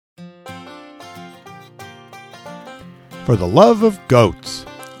for the love of goats.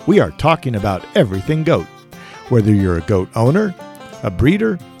 We are talking about everything goat. Whether you're a goat owner, a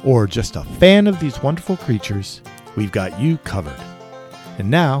breeder, or just a fan of these wonderful creatures, we've got you covered.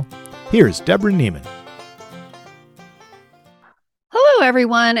 And now, here's Deborah Neiman. Hello,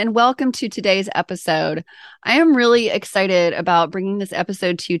 everyone, and welcome to today's episode. I am really excited about bringing this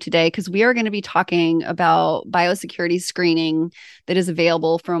episode to you today because we are going to be talking about biosecurity screening that is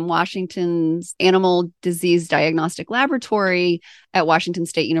available from Washington's Animal Disease Diagnostic Laboratory at Washington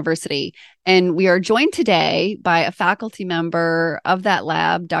State University. And we are joined today by a faculty member of that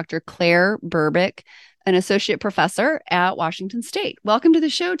lab, Dr. Claire Burbick, an associate professor at Washington State. Welcome to the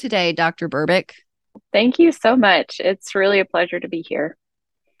show today, Dr. Burbick. Thank you so much. It's really a pleasure to be here.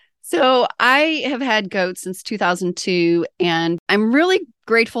 So I have had goats since 2002, and I'm really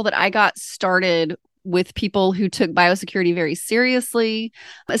grateful that I got started with people who took biosecurity very seriously,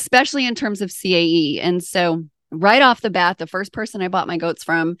 especially in terms of CAE. And so right off the bat, the first person I bought my goats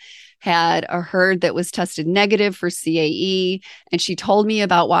from had a herd that was tested negative for CAE. And she told me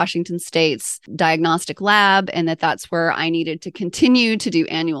about Washington State's diagnostic lab and that that's where I needed to continue to do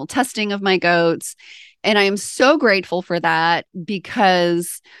annual testing of my goats. And I am so grateful for that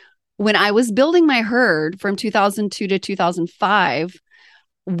because when I was building my herd from 2002 to 2005,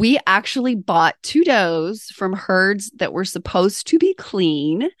 we actually bought two does from herds that were supposed to be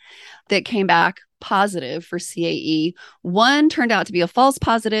clean that came back positive for CAE. One turned out to be a false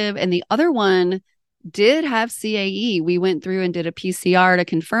positive, and the other one did have CAE. We went through and did a PCR to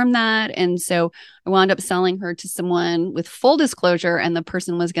confirm that. And so I wound up selling her to someone with full disclosure, and the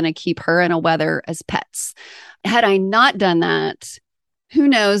person was going to keep her and a wether as pets. Had I not done that, who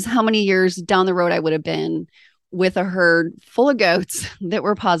knows how many years down the road I would have been with a herd full of goats that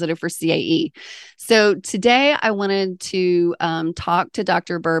were positive for CAE. So today I wanted to talk to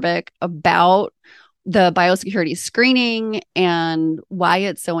Dr. Burbick about the biosecurity screening and why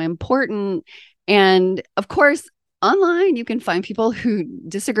it's so important. And of course, online, you can find people who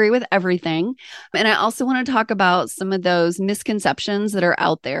disagree with everything. And I also want to talk about some of those misconceptions that are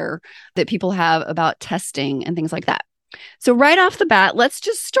out there that people have about testing and things like that. So right off the bat, let's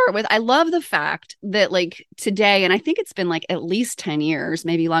just start with, I love the fact that like today, and I think it's been like at least 10 years,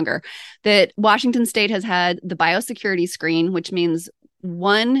 maybe longer, that Washington State has had the biosecurity screen, which means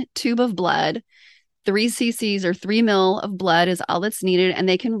 1 tube of blood, 3 cc's or 3 mil of blood is all that's needed. And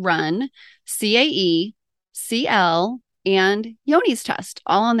they can run CAE, CL, and Johne's test,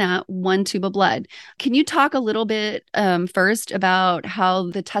 all on that 1 tube of blood. Can you talk a little bit first about how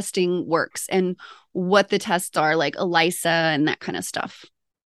the testing works and what the tests are, like ELISA and that kind of stuff?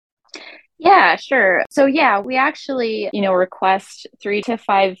 Yeah, sure. So we actually, request 3 to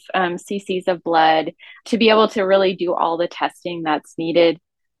 5 cc's of blood to be able to really do all the testing that's needed.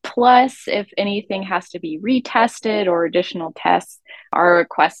 Plus, if anything has to be retested or additional tests are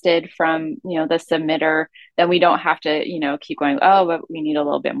requested from, the submitter, then we don't have to, keep going, oh, but we need a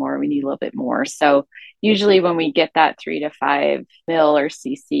little bit more. We need a little bit more. So usually when we get that 3 to 5 mil or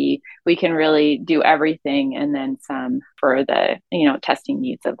cc, we can really do everything and then some for the, testing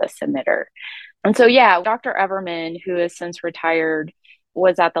needs of the submitter. And so, Dr. Everman, who has since retired,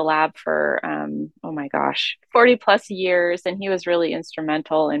 was at the lab for, 40 plus years. And he was really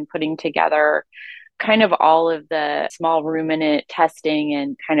instrumental in putting together kind of all of the small ruminant testing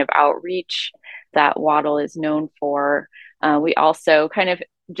and kind of outreach that Wattle is known for. We also kind of,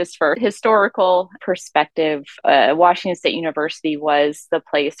 just for historical perspective, Washington State University was the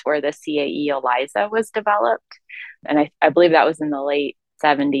place where the CAE ELISA was developed. And I believe that was in the late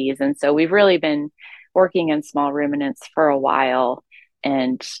 70s. And so we've really been working in small ruminants for a while.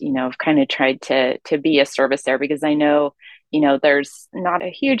 And, kind of tried to be a service there because I know, there's not a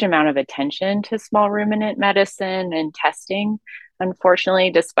huge amount of attention to small ruminant medicine and testing,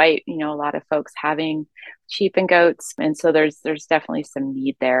 unfortunately, despite, a lot of folks having sheep and goats. And so there's definitely some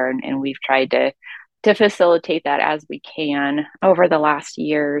need there. And we've tried to facilitate that as we can over the last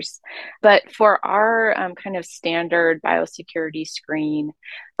years. But for our kind of standard biosecurity screen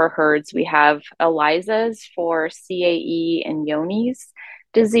for herds, we have ELISAs for CAE and Johne's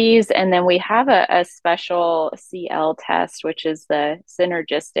disease. And then we have a special CL test, which is the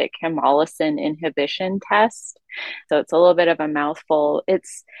synergistic hemolysin inhibition test. So it's a little bit of a mouthful.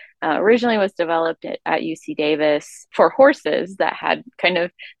 It's originally was developed at UC Davis for horses that had kind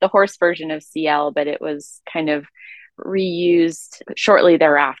of the horse version of CL, but it was kind of reused shortly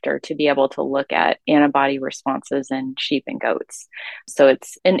thereafter to be able to look at antibody responses in sheep and goats. So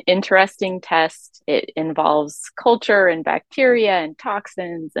it's an interesting test. It involves culture and bacteria and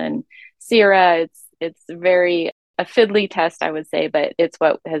toxins and sera. It's very a fiddly test, I would say, but it's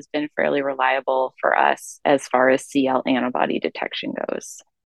what has been fairly reliable for us as far as CL antibody detection goes.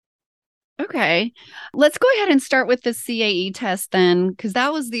 Okay. Let's go ahead and start with the CAE test then, because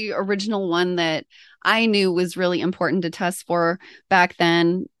that was the original one that I knew was really important to test for back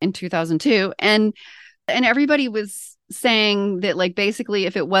then in 2002. And everybody was saying that, like, basically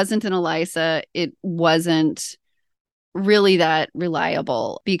if it wasn't an ELISA, it wasn't really that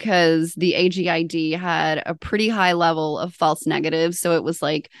reliable because the AGID had a pretty high level of false negatives. So it was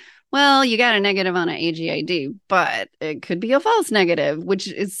like, well, you got a negative on an AGID, but it could be a false negative,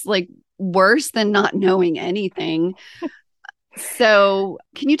 which is like worse than not knowing anything. So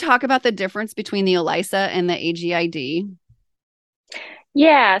can you talk about the difference between the ELISA and the AGID?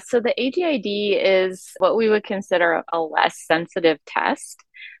 Yeah, so the AGID is what we would consider a less sensitive test.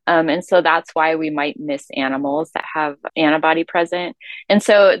 And so that's why we might miss animals that have antibody present. And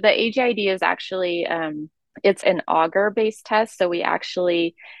so the AGID is actually, it's an agar-based test. So we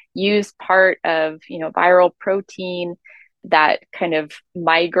actually use part of, viral protein that kind of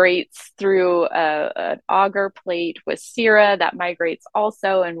migrates through an agar plate with sera that migrates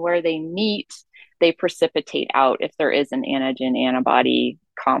also, and where they meet, they precipitate out if there is an antigen antibody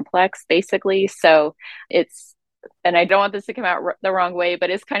complex, basically. So it's, and I don't want this to come out the wrong way,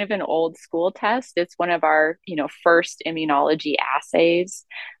 but it's kind of an old school test. It's one of our, first immunology assays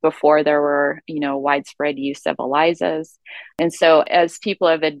before there were, widespread use of ELISAs. And so as people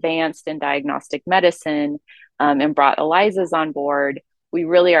have advanced in diagnostic medicine and brought ELISAs on board, we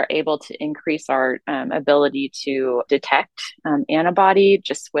really are able to increase our ability to detect antibody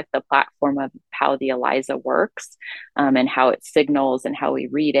just with the platform of how the ELISA works and how it signals and how we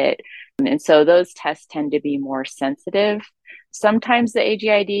read it. And so those tests tend to be more sensitive. Sometimes the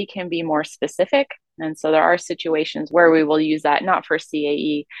AGID can be more specific. And so there are situations where we will use that, not for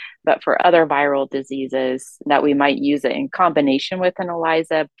CAE, but for other viral diseases that we might use it in combination with an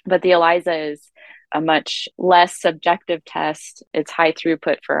ELISA. But the ELISA is a much less subjective test. It's high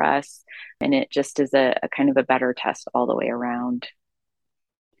throughput for us, and it just is a kind of a better test all the way around.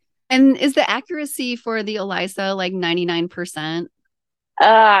 And is the accuracy for the ELISA like 99%?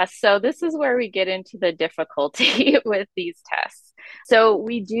 So this is where we get into the difficulty with these tests. So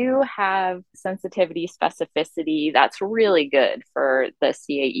we do have sensitivity specificity that's really good for the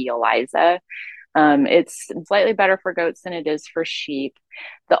CAE ELISA. It's slightly better for goats than it is for sheep.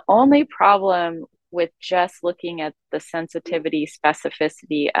 The only problem with just looking at the sensitivity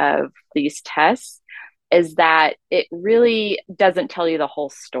specificity of these tests is that it really doesn't tell you the whole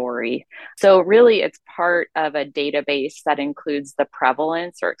story. So really it's part of a database that includes the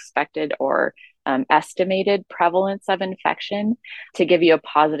prevalence or expected or estimated prevalence of infection to give you a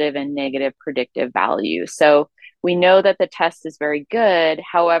positive and negative predictive value. So we know that the test is very good.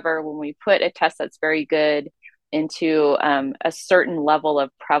 However, when we put a test that's very good into a certain level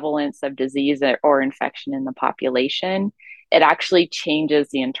of prevalence of disease or infection in the population, it actually changes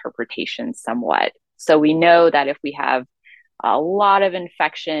the interpretation somewhat. So we know that if we have a lot of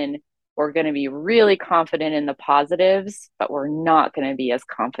infection, we're going to be really confident in the positives, but we're not going to be as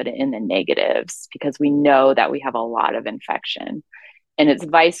confident in the negatives because we know that we have a lot of infection. And it's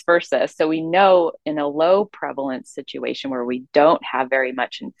vice versa. So we know in a low prevalence situation where we don't have very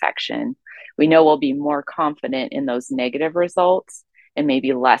much infection, we know we'll be more confident in those negative results and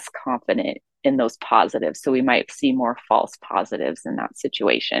maybe less confident in those positives. So we might see more false positives in that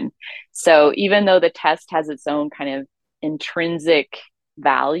situation. So even though the test has its own kind of intrinsic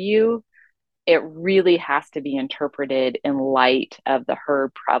value, it really has to be interpreted in light of the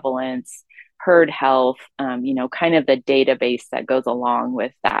herd prevalence, herd health, kind of the database that goes along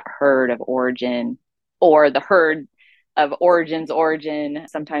with that herd of origin or the herd of origin.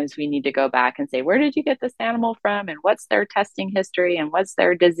 Sometimes we need to go back and say, where did you get this animal from? And what's their testing history? And what's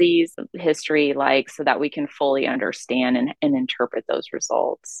their disease history like, so that we can fully understand and interpret those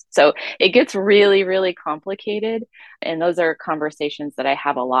results. So it gets really, really complicated. And those are conversations that I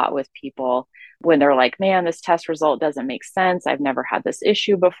have a lot with people when they're like, man, this test result doesn't make sense. I've never had this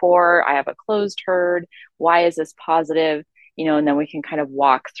issue before. I have a closed herd. Why is this positive? And then we can kind of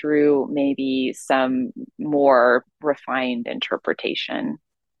walk through maybe some more refined interpretation.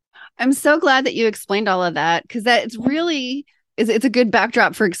 I'm so glad that you explained all of that, because it's a good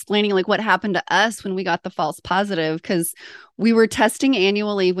backdrop for explaining like what happened to us when we got the false positive, because we were testing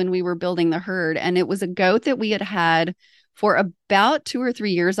annually when we were building the herd, and it was a goat that we had for about 2 or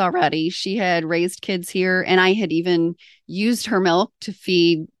 3 years already. She had raised kids here, and I had even used her milk to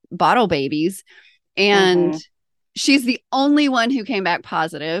feed bottle babies, and she's the only one who came back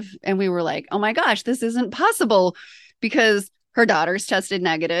positive. And we were like, oh my gosh, this isn't possible, because her daughters tested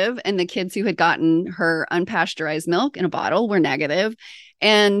negative, and the kids who had gotten her unpasteurized milk in a bottle were negative.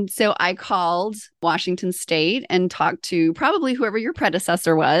 And so I called Washington State and talked to probably whoever your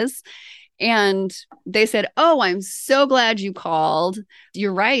predecessor was. And they said, "Oh, I'm so glad you called.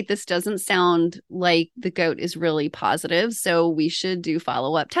 You're right. This doesn't sound like the goat is really positive. So we should do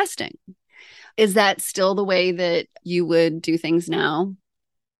follow-up testing." Is that still the way that you would do things now?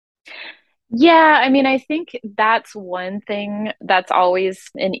 Yeah, I mean, I think that's one thing that's always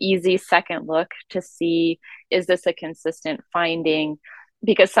an easy second look to see, is this a consistent finding?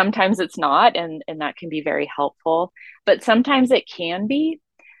 Because sometimes it's not, and that can be very helpful. But sometimes it can be,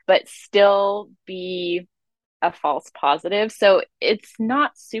 but still be a false positive. So it's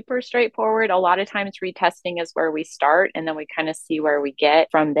not super straightforward. A lot of times retesting is where we start, and then we kind of see where we get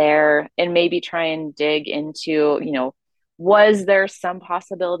from there, and maybe try and dig into, was there some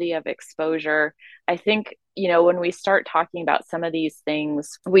possibility of exposure? I think, when we start talking about some of these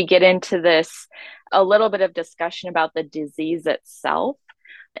things, we get into this a little bit of discussion about the disease itself.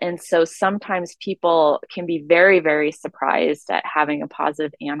 And so sometimes people can be very, very surprised at having a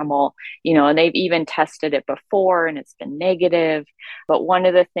positive animal, and they've even tested it before and it's been negative. But one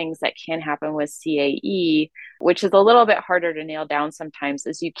of the things that can happen with CAE, which is a little bit harder to nail down sometimes,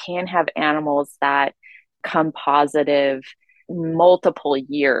 is you can have animals that come positive multiple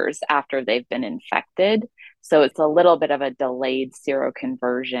years after they've been infected. So it's a little bit of a delayed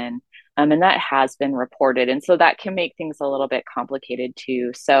seroconversion. And that has been reported. And so that can make things a little bit complicated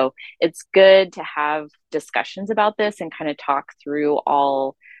too. So it's good to have discussions about this and kind of talk through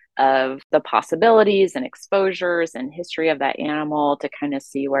all of the possibilities and exposures and history of that animal to kind of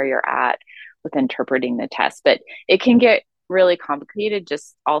see where you're at with interpreting the test. But it can get really complicated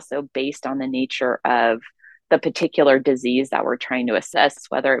just also based on the nature of the particular disease that we're trying to assess,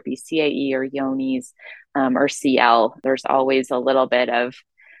 whether it be CAE or Johne's or CL. There's always a little bit of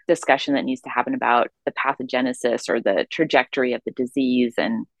discussion that needs to happen about the pathogenesis or the trajectory of the disease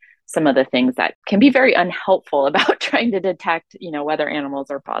and some of the things that can be very unhelpful about trying to detect, whether animals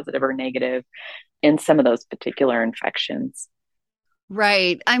are positive or negative in some of those particular infections.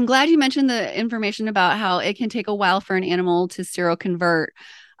 Right. I'm glad you mentioned the information about how it can take a while for an animal to seroconvert,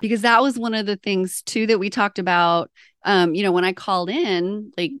 because that was one of the things too that we talked about, when I called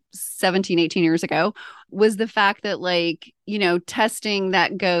in like 17, 18 years ago, was the fact that testing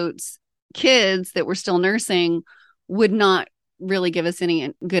that goat's kids that were still nursing would not really give us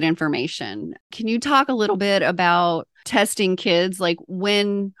any good information. Can you talk a little bit about testing kids? Like,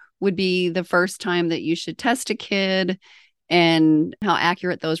 when would be the first time that you should test a kid and how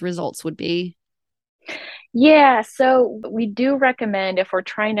accurate those results would be? Yeah, so we do recommend, if we're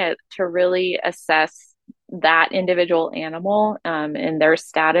trying to really assess that individual animal and their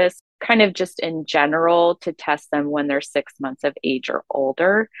status, kind of just in general, to test them when they're 6 months of age or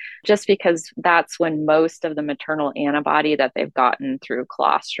older, just because that's when most of the maternal antibody that they've gotten through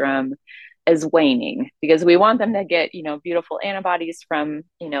colostrum is waning, because we want them to get, beautiful antibodies from,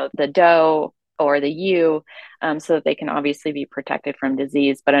 the doe or the ewe, so that they can obviously be protected from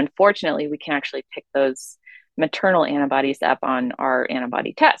disease. But unfortunately, we can actually pick those maternal antibodies up on our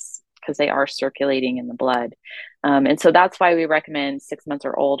antibody tests because they are circulating in the blood. And so that's why we recommend 6 months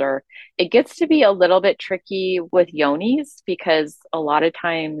or older. It gets to be a little bit tricky with Johne's because a lot of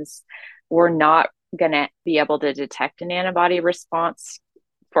times we're not going to be able to detect an antibody response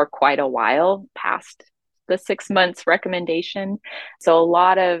for quite a while past the 6 months recommendation. So a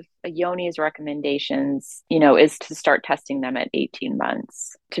lot of Johne's recommendations, is to start testing them at 18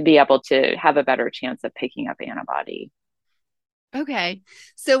 months to be able to have a better chance of picking up antibody. Okay.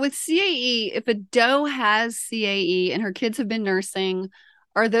 So with CAE, if a doe has CAE and her kids have been nursing,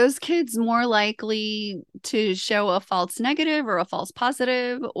 are those kids more likely to show a false negative or a false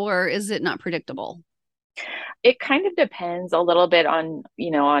positive, or is it not predictable? It kind of depends a little bit on,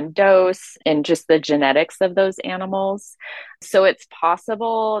 on dose and just the genetics of those animals. So it's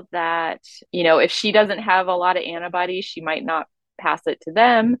possible that, if she doesn't have a lot of antibodies, she might not pass it to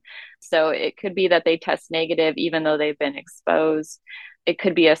them. So it could be that they test negative even though they've been exposed. It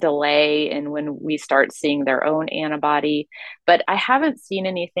could be a delay in when we start seeing their own antibody. But I haven't seen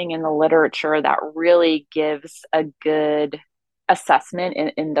anything in the literature that really gives a good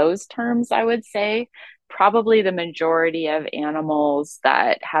assessment in those terms, I would say. Probably the majority of animals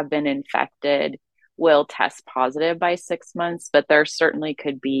that have been infected will test positive by 6 months, but there certainly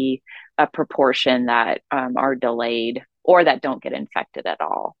could be a proportion that are delayed or that don't get infected at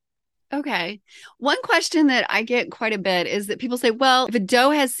all. Okay. One question that I get quite a bit is that people say, well, if a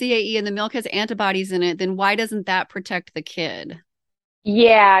doe has CAE and the milk has antibodies in it, then why doesn't that protect the kid?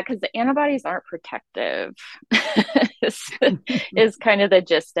 Yeah, because the antibodies aren't protective, is, is kind of the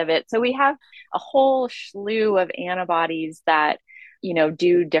gist of it. So we have a whole slew of antibodies that,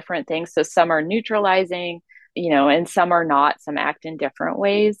 do different things. So some are neutralizing, and some are not. Some act in different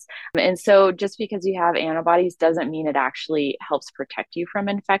ways. And so just because you have antibodies doesn't mean it actually helps protect you from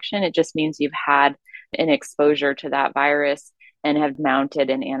infection. It just means you've had an exposure to that virus and have mounted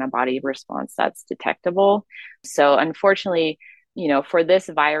an antibody response that's detectable. So unfortunately, for this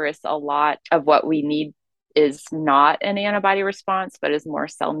virus, a lot of what we need is not an antibody response, but is more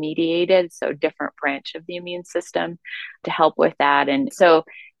cell mediated. So, different branch of the immune system to help with that. And so,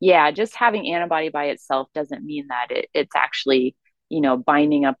 yeah, just having antibody by itself doesn't mean that it's actually,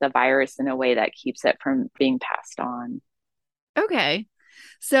 binding up the virus in a way that keeps it from being passed on. Okay.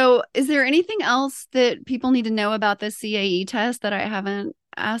 So, is there anything else that people need to know about the CAE test that I haven't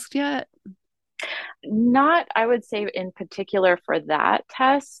asked yet? Not, I would say, in particular for that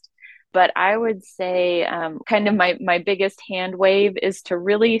test, but I would say kind of my biggest hand wave is to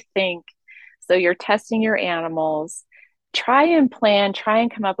really think. So you're testing your animals, try and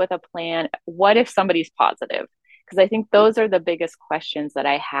come up with a plan. What if somebody's positive? Because I think those are the biggest questions that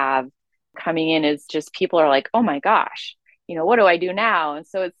I have coming in is just people are like, oh my gosh, what do I do now? And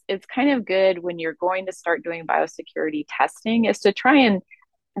so it's kind of good when you're going to start doing biosecurity testing is to try and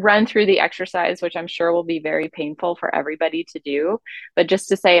run through the exercise, which I'm sure will be very painful for everybody to do. But just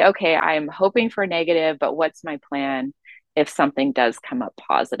to say, okay, I'm hoping for negative, but what's my plan if something does come up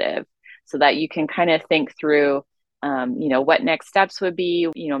positive? So that you can kind of think through, what next steps would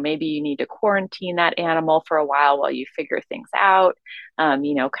be. Maybe you need to quarantine that animal for a while you figure things out.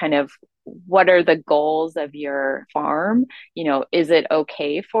 Kind of what are the goals of your farm? Is it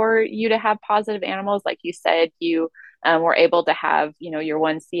okay for you to have positive animals? Like you said, you were able to have, your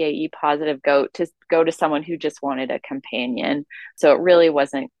one CAE positive goat to go to someone who just wanted a companion. So it really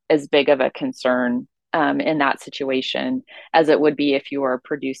wasn't as big of a concern in that situation as it would be if you were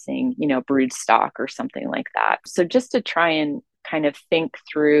producing, brood stock or something like that. So just to try and kind of think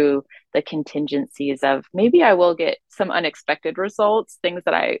through the contingencies of maybe I will get some unexpected results, things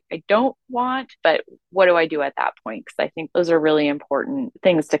that I don't want, but what do I do at that point? Because I think those are really important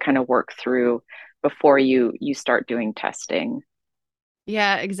things to kind of work through before you start doing testing.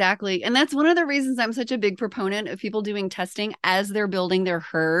 Yeah, exactly. And that's one of the reasons I'm such a big proponent of people doing testing as they're building their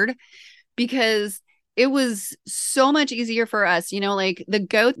herd, because it was so much easier for us. Like the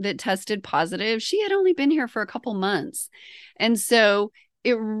goat that tested positive, she had only been here for a couple months. And so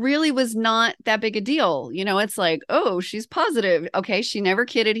it really was not that big a deal. It's like, oh, she's positive. Okay, she never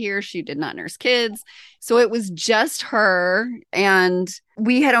kidded here. She did not nurse kids. So it was just her. And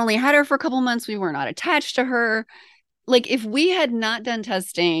we had only had her for a couple months. We were not attached to her. Like if we had not done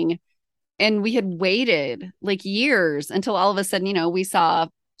testing and we had waited like years until all of a sudden, we saw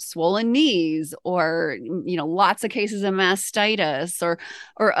swollen knees or lots of cases of mastitis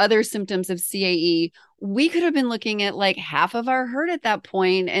or other symptoms of CAE, we could have been looking at like half of our herd at that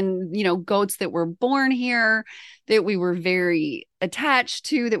point, and goats that were born here that we were very attached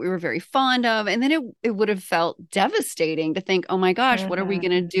to, that we were very fond of, and then it would have felt devastating to think, oh my gosh, what are we going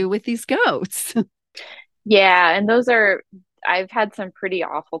to do with these goats? Yeah, and I've had some pretty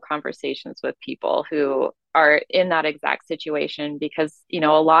awful conversations with people who are in that exact situation because, a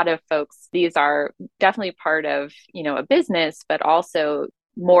lot of folks, these are definitely part of, a business, but also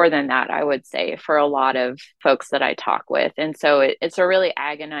more than that, I would say, for a lot of folks that I talk with. And so it's a really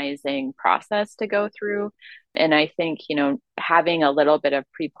agonizing process to go through. And I think, having a little bit of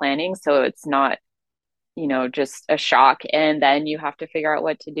pre-planning so it's not just a shock and then you have to figure out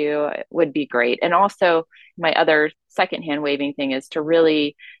what to do would be great. And also my other secondhand waving thing is to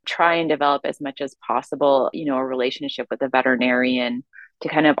really try and develop as much as possible, a relationship with a veterinarian to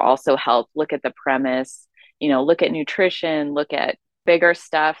kind of also help look at the premise, look at nutrition, look at bigger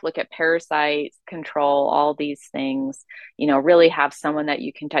stuff, look at parasite control, all these things, really have someone that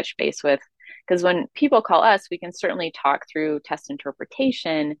you can touch base with. Because when people call us, we can certainly talk through test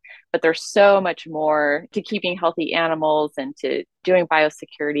interpretation, but there's so much more to keeping healthy animals and to doing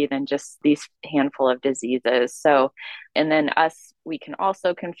biosecurity than just these handful of diseases. So, and then we can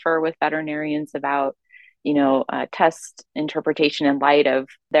also confer with veterinarians about test interpretation in light of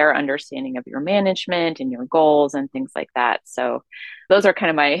their understanding of your management and your goals and things like that. So those are kind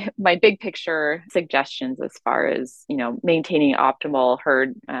of my big picture suggestions as far as, maintaining optimal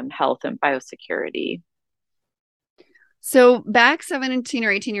herd health and biosecurity. So back 17 or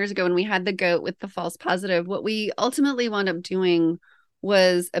 18 years ago when we had the goat with the false positive, what we ultimately wound up doing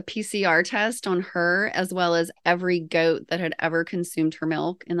was a PCR test on her, as well as every goat that had ever consumed her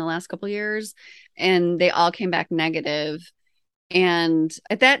milk in the last couple of years. And they all came back negative. And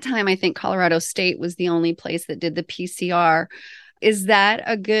at that time, I think Colorado State was the only place that did the PCR. Is that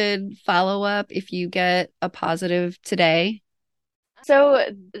a good follow up if you get a positive today? So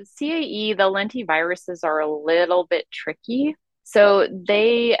CAE, the lentiviruses are a little bit tricky. So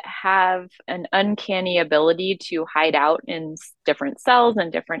they have an uncanny ability to hide out in different cells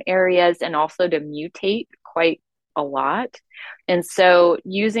and different areas and also to mutate quite a lot. And so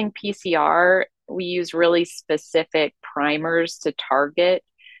using PCR, we use really specific primers to target,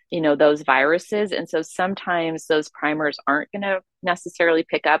 those viruses. And so sometimes those primers aren't going to necessarily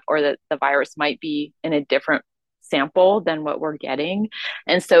pick up, or that the virus might be in a different sample than what we're getting.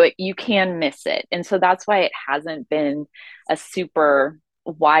 And so you can miss it. And so that's why it hasn't been a super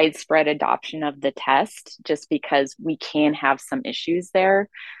widespread adoption of the test, just because we can have some issues there.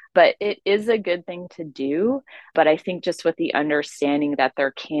 But it is a good thing to do. But I think just with the understanding that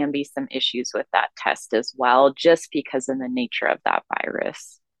there can be some issues with that test as well, just because of the nature of that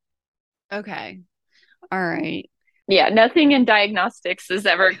virus. Okay. All right. Yeah, nothing in diagnostics is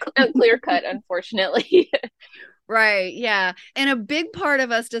ever clear cut, unfortunately. Right. Yeah. And a big part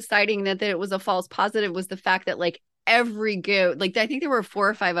of us deciding that it was a false positive was the fact that like every goat, like I think there were 4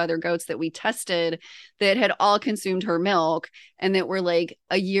 or 5 other goats that we tested that had all consumed her milk and that were like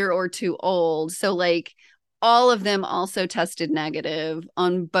a year or 2 old. So like all of them also tested negative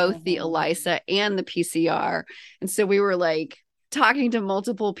on both the ELISA and the PCR. And so we were like talking to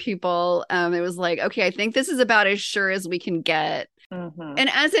multiple people. It was like, okay, I think this is about as sure as we can get. Mm-hmm. And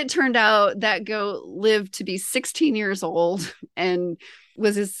as it turned out, that goat lived to be 16 years old and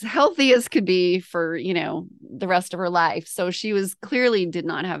was as healthy as could be for, the rest of her life. So she was clearly did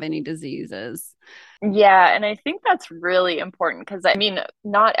not have any diseases. Yeah, and I think that's really important because I mean,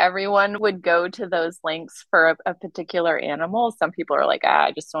 not everyone would go to those lengths for a particular animal. Some people are like,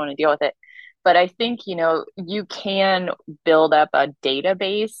 I just don't want to deal with it. But I think, you can build up a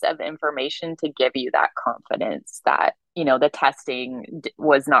database of information to give you that confidence that, the testing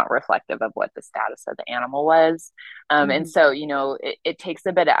was not reflective of what the status of the animal was. And so, it takes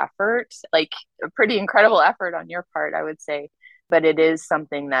a bit of effort, like a pretty incredible effort on your part, I would say. But it is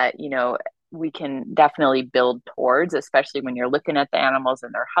something that, we can definitely build towards, especially when you're looking at the animals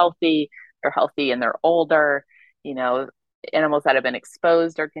and they're healthy and they're older, animals that have been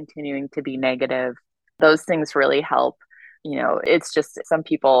exposed are continuing to be negative. Those things really help. It's just some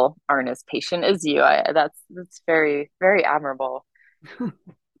people aren't as patient as you. That's very, very admirable.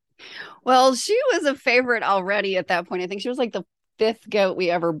 Well, she was a favorite already at that point. I think she was like the 5th goat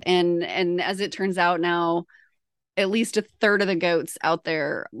we ever, and as it turns out now, at least a third of the goats out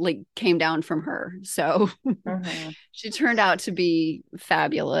there like came down from her. So she turned out to be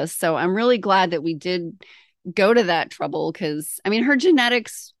fabulous. So I'm really glad that we did go to that trouble because I mean her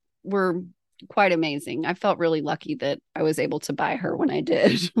genetics were quite amazing. I felt really lucky that I was able to buy her when I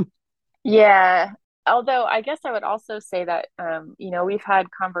did. Yeah. Although I guess I would also say that, we've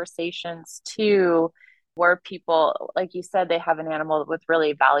had conversations too where people, like you said, they have an animal with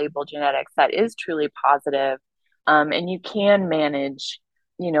really valuable genetics that is truly positive. And you can manage,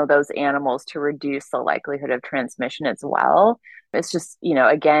 those animals to reduce the likelihood of transmission as well. It's just,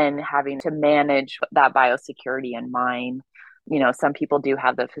 again, having to manage that biosecurity in mind. Some people do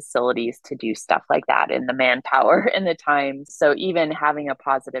have the facilities to do stuff like that and the manpower and the time. So even having a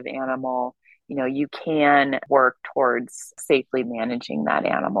positive animal, you can work towards safely managing that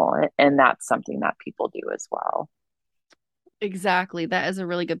animal. And that's something that people do as well. Exactly. That is a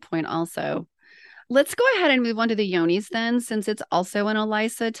really good point also. Let's go ahead and move on to the Yonis then, since it's also an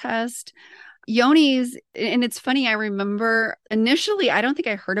ELISA test. Yonis, and it's funny, I remember initially, I don't think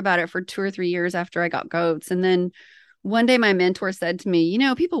I heard about it for 2 or 3 years after I got goats. And then one day my mentor said to me,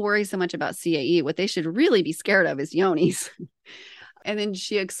 people worry so much about CAE. What they should really be scared of is Yonis. And then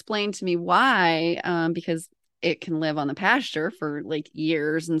she explained to me why, because it can live on the pasture for like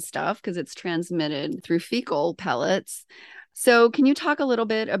years and stuff because it's transmitted through fecal pellets. So can you talk a little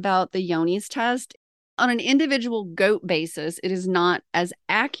bit about the Yonis test? On an individual goat basis, it is not as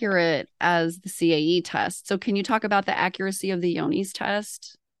accurate as the CAE test. So can you talk about the accuracy of the Yonis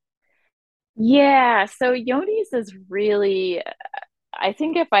test? Yeah, so Yonis is really, I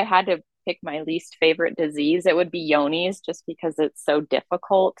think if I had to pick my least favorite disease, it would be Yonis just because it's so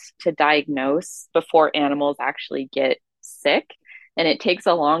difficult to diagnose before animals actually get sick. And it takes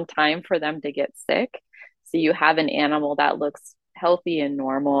a long time for them to get sick. So you have an animal that looks healthy and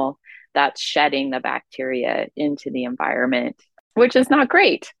normal that's shedding the bacteria into the environment, which is not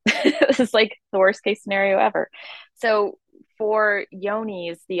great. This is like the worst case scenario ever. So for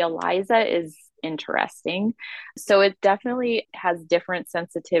Yonis, the ELISA is interesting. So it definitely has different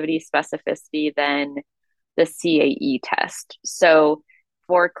sensitivity specificity than the CAE test. So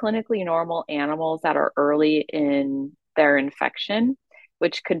for clinically normal animals that are early in their infection,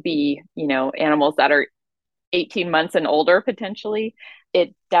 which could be, animals that are 18 months and older potentially,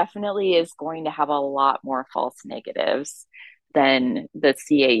 it definitely is going to have a lot more false negatives than the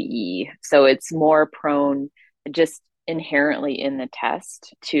CAE. So it's more prone just inherently in the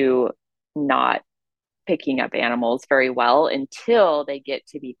test to not picking up animals very well until they get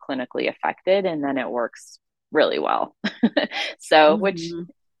to be clinically affected, and then it works really well. So, which Mm-hmm.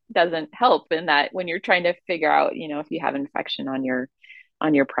 doesn't help in that when you're trying to figure out, if you have infection on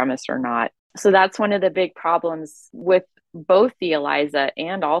your premise or not. So that's one of the big problems with both the ELISA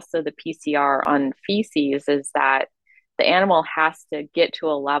and also the PCR on feces, is that the animal has to get to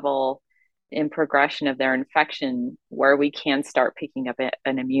a level in progression of their infection where we can start picking up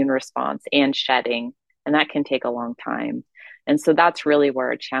an immune response and shedding, and that can take a long time. And so that's really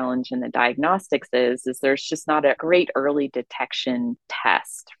where a challenge in the diagnostics is there's just not a great early detection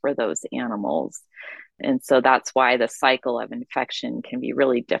test for those animals. And so that's why the cycle of infection can be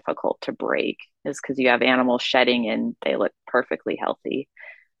really difficult to break, is because you have animals shedding and they look perfectly healthy,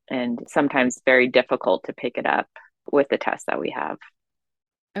 and sometimes very difficult to pick it up with the tests that we have.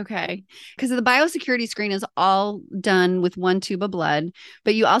 Okay. Because the biosecurity screen is all done with one tube of blood,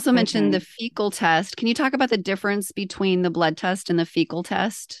 but you also mentioned the fecal test. Can you talk about the difference between the blood test and the fecal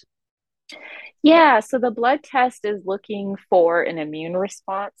test? Yeah, so the blood test is looking for an immune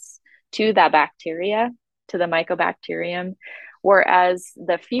response to that bacteria, to the mycobacterium, whereas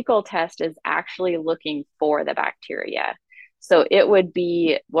the fecal test is actually looking for the bacteria. So it would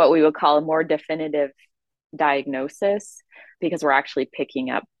be what we would call a more definitive diagnosis, because we're actually picking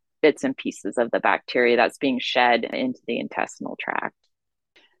up bits and pieces of the bacteria that's being shed into the intestinal tract.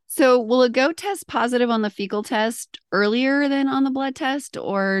 So, will a goat test positive on the fecal test earlier than on the blood test,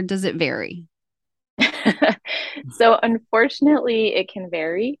 or does it vary? So, unfortunately, it can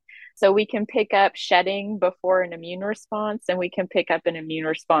vary. So, we can pick up shedding before an immune response, and we can pick up an immune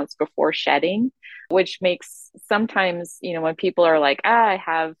response before shedding, which makes sometimes, when people are like, I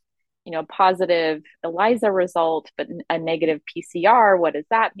have, positive ELISA result, but a negative PCR, what does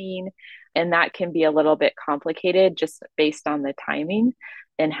that mean? And that can be a little bit complicated just based on the timing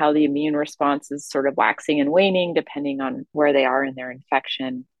and how the immune response is sort of waxing and waning depending on where they are in their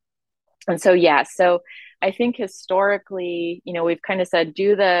infection. And so, yeah, so I think historically, we've kind of said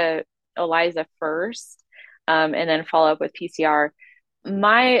do the ELISA first, and then follow up with PCR.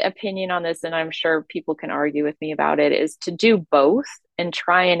 My opinion on this, and I'm sure people can argue with me about it, is to do both and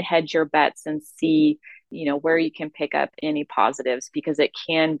try and hedge your bets and see, where you can pick up any positives, because it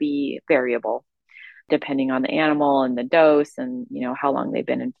can be variable depending on the animal and the dose and, how long they've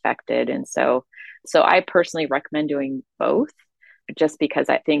been infected. And so I personally recommend doing both, just because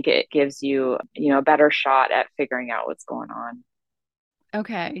I think it gives you, a better shot at figuring out what's going on.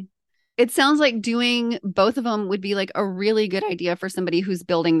 Okay. It sounds like doing both of them would be like a really good idea for somebody who's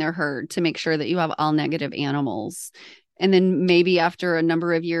building their herd, to make sure that you have all negative animals. And then maybe after a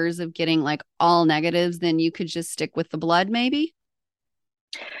number of years of getting like all negatives, then you could just stick with the blood, maybe.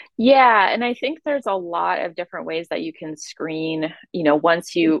 Yeah, and I think there's a lot of different ways that you can screen,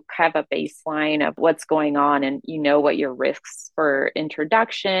 once you have a baseline of what's going on and what your risks for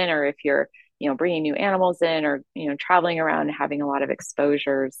introduction, or if you're, bringing new animals in, or, traveling around and having a lot of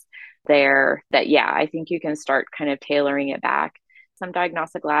exposures there, that, yeah, I think you can start kind of tailoring it back. Some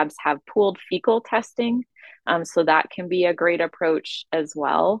diagnostic labs have pooled fecal testing. So that can be a great approach as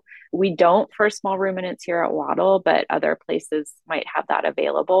well. We don't for small ruminants here at Wattle, but other places might have that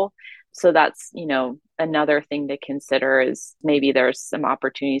available. So that's, another thing to consider, is maybe there's some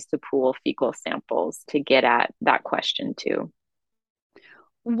opportunities to pool fecal samples to get at that question too.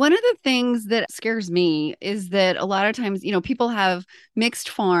 One of the things that scares me is that a lot of times, people have mixed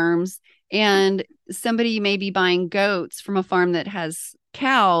farms, and somebody may be buying goats from a farm that has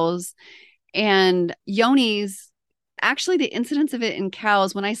cows, and Yonis. Actually, the incidence of it in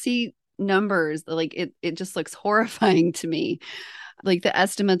cows, when I see numbers, like it just looks horrifying to me. Like the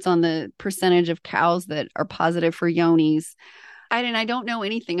estimates on the percentage of cows that are positive for Yonis. I don't know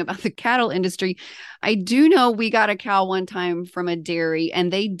anything about the cattle industry. I do know we got a cow one time from a dairy,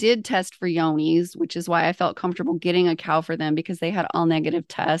 and they did test for Yonis, which is why I felt comfortable getting a cow for them, because they had all negative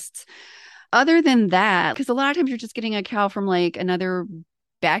tests. Other than that, because a lot of times you're just getting a cow from like another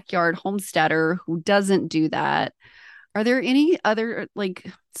backyard homesteader who doesn't do that. Are there any other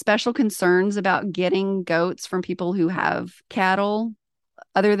like special concerns about getting goats from people who have cattle,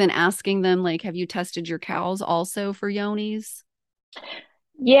 other than asking them, like, have you tested your cows also for Yonis?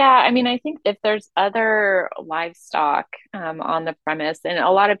 Yeah, I mean, I think if there's other livestock on the premise, and a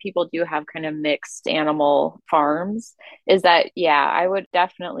lot of people do have kind of mixed animal farms, is that, yeah, I would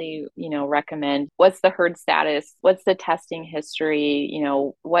definitely, recommend what's the herd status? What's the testing history?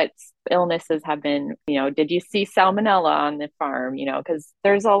 What illnesses have been, did you see salmonella on the farm? Because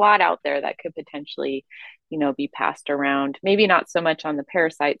there's a lot out there that could potentially, be passed around. Maybe not so much on the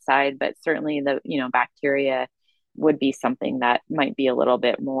parasite side, but certainly the, bacteria would be something that might be a little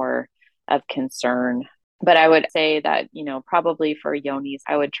bit more of concern. But I would say that, probably for yonis,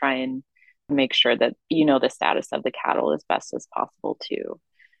 I would try and make sure that the status of the cattle as best as possible too.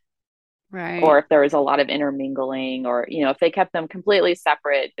 Or Right. if there was a lot of intermingling, or, if they kept them completely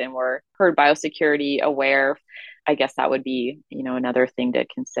separate and were herd biosecurity aware, I guess that would be, another thing to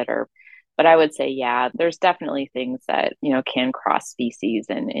consider. But I would say, yeah, there's definitely things that, can cross species,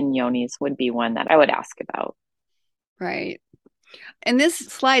 and yonis would be one that I would ask about. Right. And this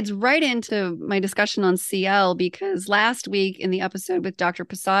slides right into my discussion on CL because last week in the episode with Dr.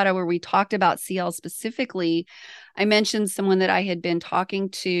 Posada, where we talked about CL specifically, I mentioned someone that I had been talking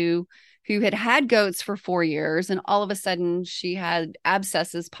to who had had goats for 4 years. And all of a sudden, she had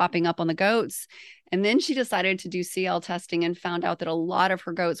abscesses popping up on the goats. And then she decided to do CL testing and found out that a lot of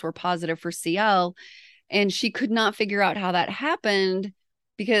her goats were positive for CL. And she could not figure out how that happened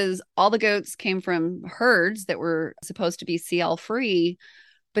because all the goats came from herds that were supposed to be CL free.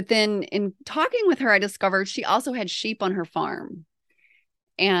 But then in talking with her, I discovered she also had sheep on her farm.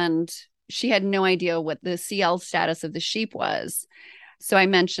 And she had no idea what the CL status of the sheep was. So I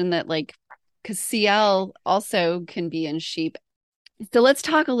mentioned that, like, because CL also can be in sheep. So let's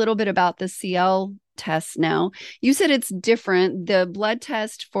talk a little bit about the CL test now. You said it's different. The blood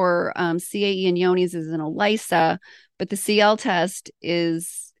test for CAE and Yonis is an ELISA, but the CL test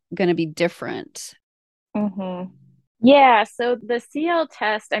is going to be different. Mm-hmm. Yeah, so the CL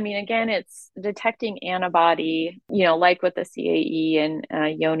test, I mean, again, it's detecting antibody, like with the CAE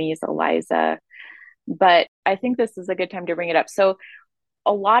and Yoni's ELISA. But I think this is a good time to bring it up. So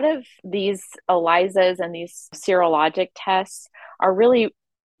a lot of these ELISAs and these serologic tests are really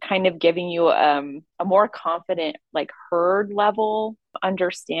kind of giving you a more confident, like herd level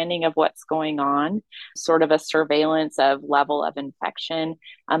understanding of what's going on, sort of a surveillance of level of infection.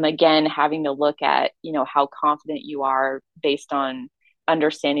 Again, having to look at, how confident you are based on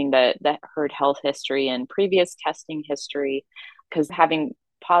understanding the herd health history and previous testing history, because having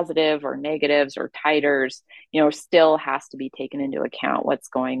positive or negatives or titers, still has to be taken into account what's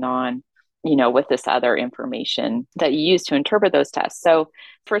going on, with this other information that you use to interpret those tests. So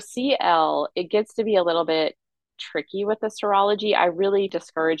for CL, it gets to be a little bit tricky with the serology. I really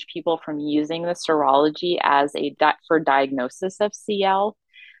discourage people from using the serology as for diagnosis of CL.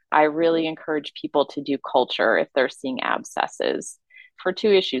 I really encourage people to do culture if they're seeing abscesses for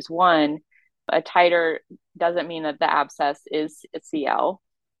two issues. One, a titer doesn't mean that the abscess is a CL,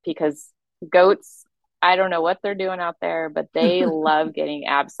 because goats, I don't know what they're doing out there, but they love getting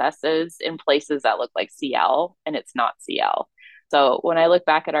abscesses in places that look like CL, and it's not CL. So when I look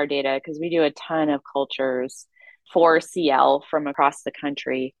back at our data, because we do a ton of cultures for CL from across the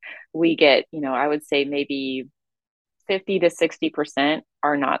country, we get, I would say maybe 50 to 60%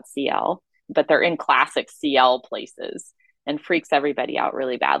 are not CL, but they're in classic CL places and freaks everybody out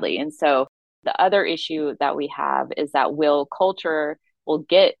really badly. And so the other issue that we have is that culture will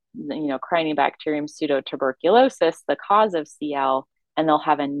get, Crinibacterium pseudotuberculosis, the cause of CL, and they'll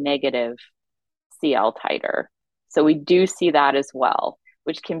have a negative CL titer. So we do see that as well,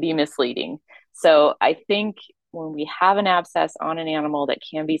 which can be misleading. So I think when we have an abscess on an animal that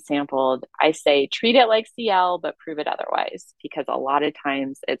can be sampled, I say treat it like CL, but prove it otherwise, because a lot of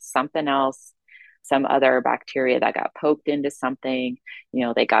times it's something else, some other bacteria that got poked into something.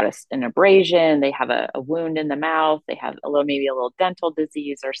 They got an abrasion, they have a wound in the mouth, they have maybe a little dental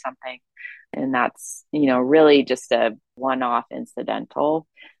disease or something. And that's, really just a one-off incidental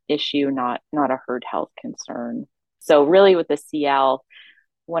issue, not a herd health concern. So really with the CL,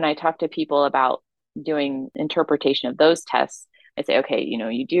 when I talk to people about doing interpretation of those tests, I say, okay,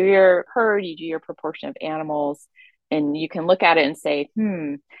 you do your herd, you do your proportion of animals, and you can look at it and say,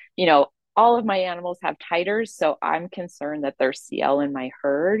 all of my animals have titers, so I'm concerned that there's CL in my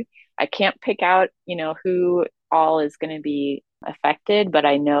herd. I can't pick out, who all is going to be affected, but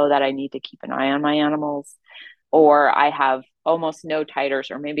I know that I need to keep an eye on my animals. Or I have almost no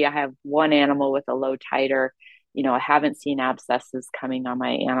titers, or maybe I have one animal with a low titer. I haven't seen abscesses coming on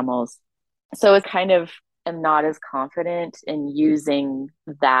my animals. So it's kind of, am not as confident in using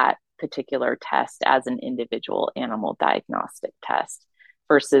that particular test as an individual animal diagnostic test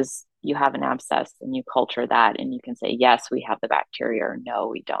versus you have an abscess and you culture that and you can say, yes, we have the bacteria, or no,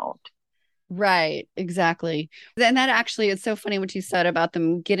 we don't. Right, exactly. And that actually, it's so funny what you said about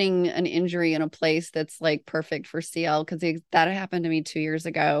them getting an injury in a place that's like perfect for CL, because that happened to me 2 years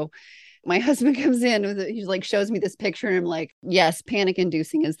ago. My husband comes in with he like shows me this picture and I'm like, yes, panic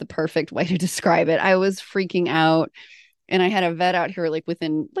inducing is the perfect way to describe it. I was freaking out. And I had a vet out here like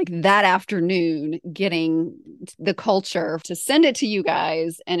within like that afternoon getting the culture to send it to you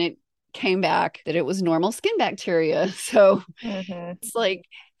guys. And it came back that it was normal skin bacteria. So it's like,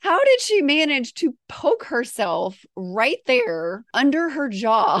 how did she manage to poke herself right there under her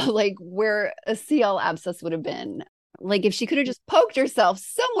jaw, like where a CL abscess would have been? Like if she could have just poked herself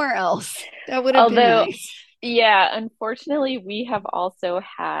somewhere else, that would have been nice. Yeah, unfortunately, we have also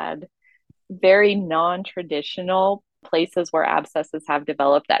had very non-traditional places where abscesses have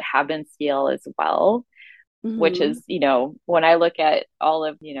developed that have been CL as well, which is, when I look at all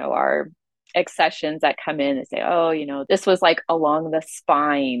of, our accessions that come in and say, oh, this was like along the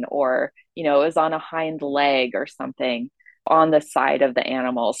spine, or, it was on a hind leg or something on the side of the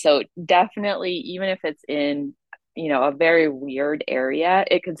animal. So definitely, even if it's in, a very weird area,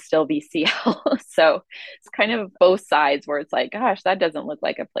 it could still be CL. So it's kind of both sides where it's like, gosh, that doesn't look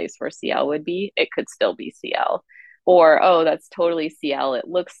like a place where CL would be. It could still be CL. Or, oh, that's totally CL. It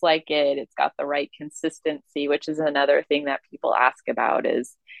looks like it. It's got the right consistency, which is another thing that people ask about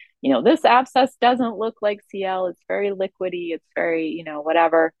is, this abscess doesn't look like CL. It's very liquidy. It's very,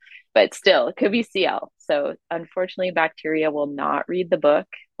 whatever, but still it could be CL. So unfortunately, bacteria will not read the book,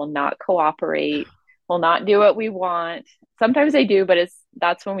 will not cooperate, will not do what we want. Sometimes they do, but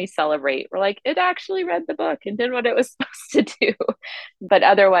that's when we celebrate. We're like, it actually read the book and did what it was supposed to do. But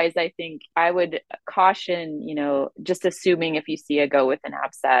otherwise, I think I would caution, just assuming if you see a goat with an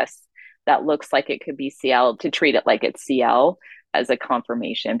abscess that looks like it could be CL, to treat it like it's CL as a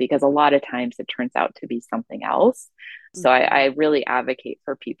confirmation, because a lot of times it turns out to be something else. So I really advocate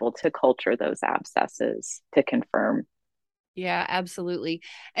for people to culture those abscesses to confirm. Yeah, absolutely.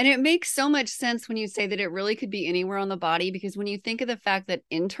 And it makes so much sense when you say that it really could be anywhere on the body, because when you think of the fact that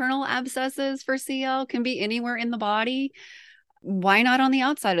internal abscesses for CL can be anywhere in the body, why not on the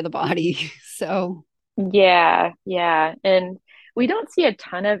outside of the body? So, yeah. And we don't see a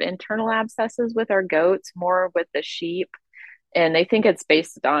ton of internal abscesses with our goats, more with the sheep. And they think it's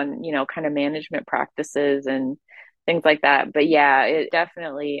based on, kind of management practices and things like that. But yeah, it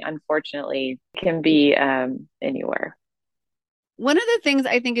definitely, unfortunately, can be anywhere. one of the things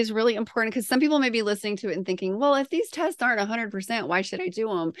I think is really important, because some people may be listening to it and thinking, well, if these tests aren't 100%, why should I do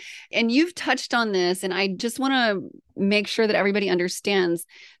them? And you've touched on this, and I just want to make sure that everybody understands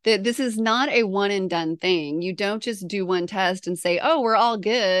that this is not a one and done thing. You don't just do one test and say, oh, we're all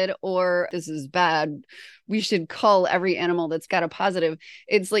good, or this is bad, we should cull every animal that's got a positive.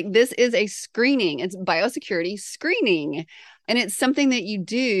 It's like, this is a screening. It's biosecurity screening. And it's something that you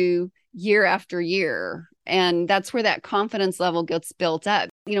do year after year. And that's where that confidence level gets built up.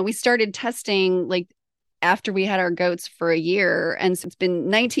 We started testing like after we had our goats for a year. And so it's been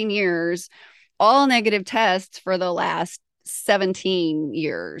 19 years, all negative tests for the last 17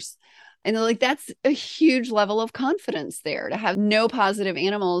 years. And like, that's a huge level of confidence there to have no positive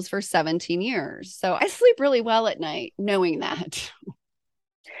animals for 17 years. So I sleep really well at night knowing that.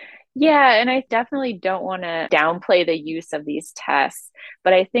 Yeah, and I definitely don't want to downplay the use of these tests.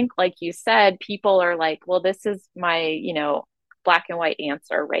 But I think, like you said, people are like, well, this is my, black and white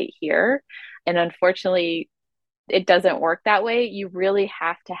answer right here. And unfortunately, it doesn't work that way. You really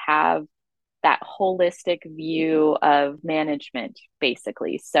have to have that holistic view of management,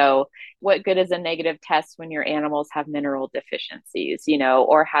 basically. So, what good is a negative test when your animals have mineral deficiencies,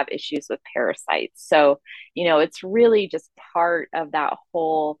 or have issues with parasites? So, it's really just part of that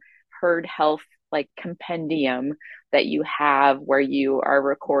whole herd health like compendium that you have, where you are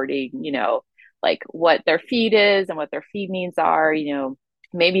recording, like what their feed is and what their feed needs are,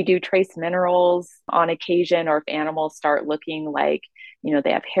 maybe do trace minerals on occasion, or if animals start looking like,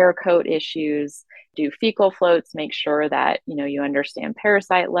 they have hair coat issues, do fecal floats, make sure that, you understand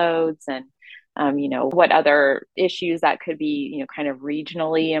parasite loads and, what other issues that could be, kind of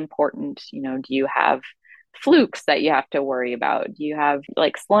regionally important. Do you have flukes that you have to worry about? Do you have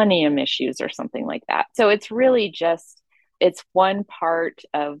like selenium issues or something like that? So it's really just, it's one part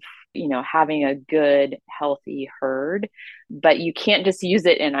of, having a good, healthy herd, but you can't just use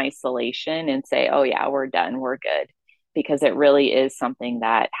it in isolation and say, oh yeah, we're done, we're good, because it really is something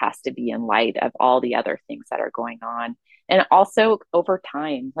that has to be in light of all the other things that are going on. And also over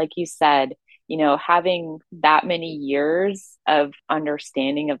time, like you said, having that many years of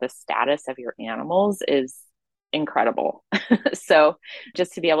understanding of the status of your animals is incredible. So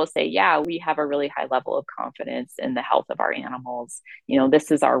just to be able to say, yeah, we have a really high level of confidence in the health of our animals.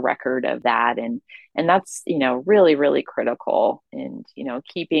 This is our record of that. And that's, really, really critical in,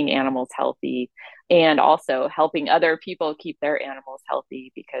 keeping animals healthy and also helping other people keep their animals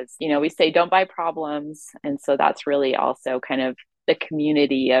healthy because, we say don't buy problems. And so that's really also kind of the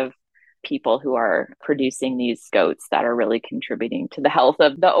community of people who are producing these goats that are really contributing to the health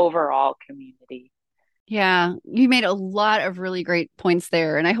of the overall community. Yeah, you made a lot of really great points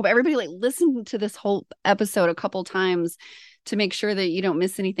there. And I hope everybody listened to this whole episode a couple times to make sure that you don't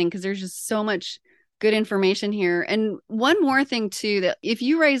miss anything because there's just so much good information here. And one more thing too, that if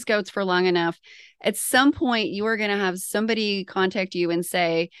you raise goats for long enough, at some point you are going to have somebody contact you and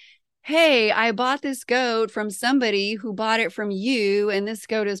say, hey, I bought this goat from somebody who bought it from you, and this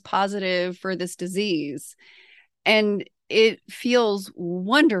goat is positive for this disease. And it feels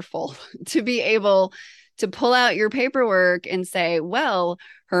wonderful to be able to pull out your paperwork and say, well,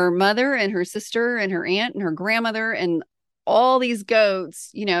 her mother and her sister and her aunt and her grandmother and all these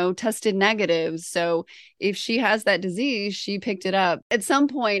goats, tested negative. So if she has that disease, she picked it up at some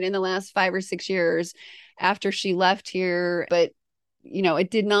point in the last 5 or 6 years after she left here. But, it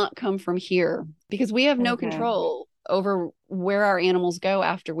did not come from here because we have no control over where our animals go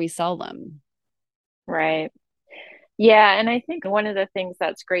after we sell them. Right. Yeah. And I think one of the things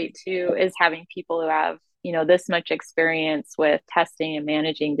that's great too is having people who have, this much experience with testing and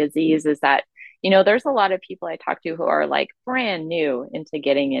managing disease is that, there's a lot of people I talk to who are brand new into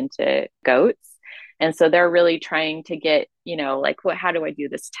getting into goats. And so they're really trying to get, how do I do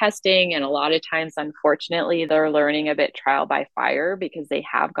this testing? And a lot of times, unfortunately, they're learning a bit trial by fire because they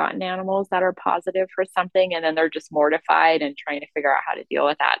have gotten animals that are positive for something. And then they're just mortified and trying to figure out how to deal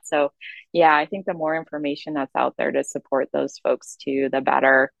with that. So yeah, I think the more information that's out there to support those folks too, the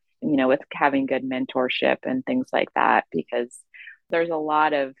better, with having good mentorship and things like that, because there's a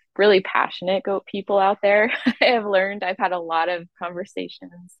lot of really passionate goat people out there. I've had a lot of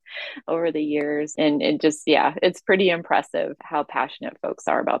conversations over the years, and it's pretty impressive how passionate folks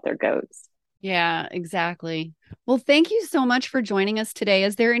are about their goats. Yeah, exactly. Well, thank you so much for joining us today.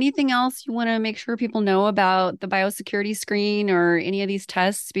 Is there anything else you want to make sure people know about the biosecurity screen or any of these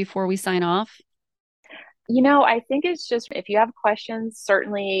tests before we sign off? I think it's just if you have questions,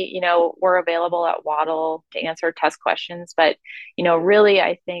 certainly, we're available at Wattle to answer test questions. But, really,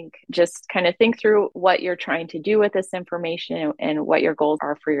 I think just kind of think through what you're trying to do with this information and what your goals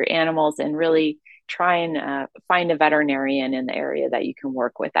are for your animals, and really try and find a veterinarian in the area that you can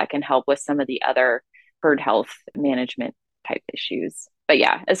work with that can help with some of the other herd health management type issues. But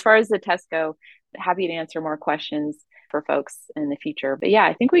yeah, as far as the tests go, happy to answer more questions for folks in the future. But yeah,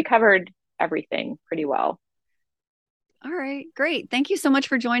 I think we covered everything pretty well. All right, great. Thank you so much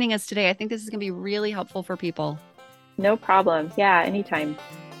for joining us today. I think this is going to be really helpful for people. No problem. Yeah, anytime.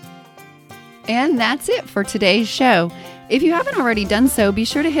 And that's it for today's show. If you haven't already done so, be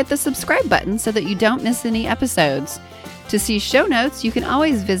sure to hit the subscribe button so that you don't miss any episodes. To see show notes, you can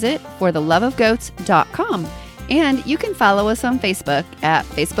always visit fortheloveofgoats.com. And you can follow us on Facebook at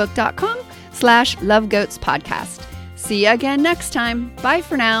facebook.com/lovegoatspodcast. See you again next time. Bye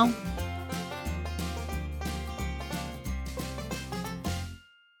for now.